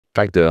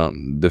fact,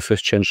 the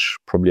first change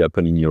probably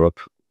happened in Europe.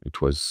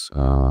 It was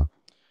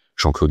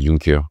Jean-Claude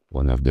Juncker,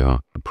 one of the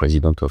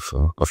president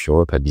of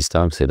Europe at this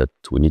time, said that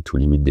we need to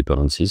limit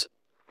dependencies.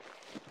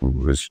 It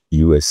was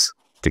US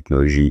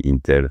technology,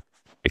 Intel,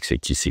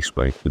 x86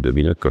 were the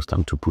dominant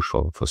custom to push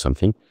for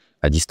something.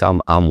 At this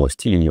time, ARM was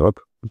still in Europe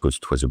because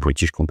it was a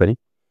British company.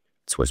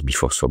 It was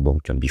before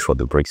SoftBank and before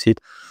the Brexit.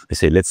 They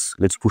say let's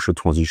push a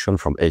transition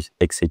from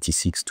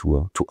x86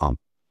 to ARM.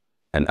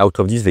 And out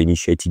of this, they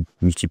initiated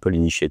multiple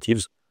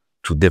initiatives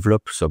to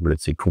develop some,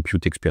 let's say,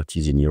 compute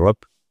expertise in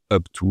Europe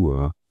up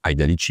to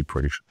ideally chip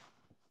production.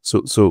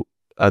 So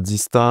at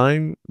this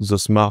time, the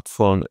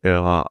smartphone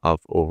era have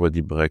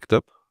already breaked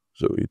up.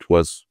 So it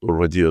was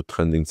already a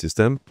trending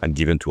system and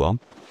given to ARM.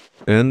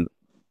 And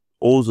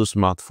all the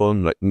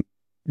smartphone, like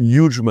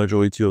huge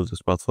majority of the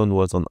smartphone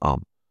was on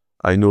ARM.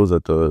 I know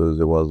that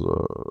there was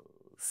a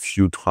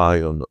few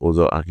try on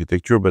other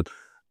architecture, but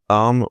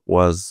ARM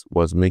was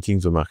making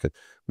the market.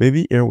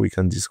 Maybe here we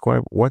can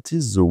describe what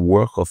is the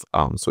work of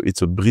ARM. So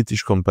it's a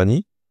British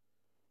company.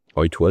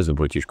 Or it was a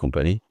British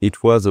company.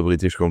 It was a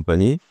British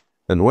company.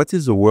 And what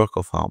is the work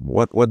of ARM?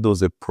 What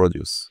does it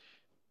produce?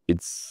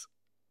 It's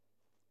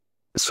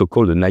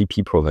so-called an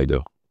IP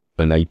provider.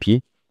 An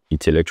IP,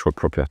 intellectual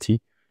property,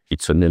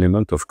 it's an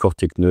element of core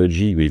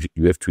technology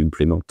you have to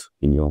implement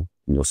in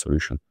your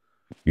solution.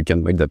 You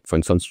can make that, for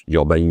instance,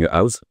 you're buying a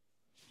house,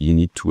 you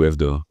need to have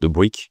the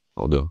brick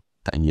or the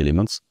tiny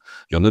elements.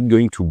 You're not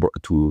going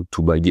to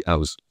buy the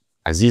house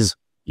as is.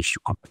 If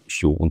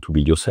you want to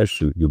build yourself,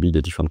 you build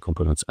the different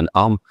components. And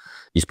ARM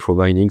is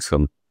providing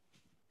some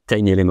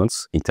tiny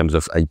elements in terms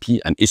of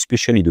IP and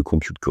especially the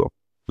compute core,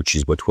 which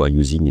is what we are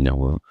using in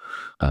our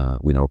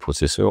with our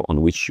processor,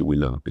 on which you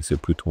will let's say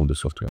put all the software.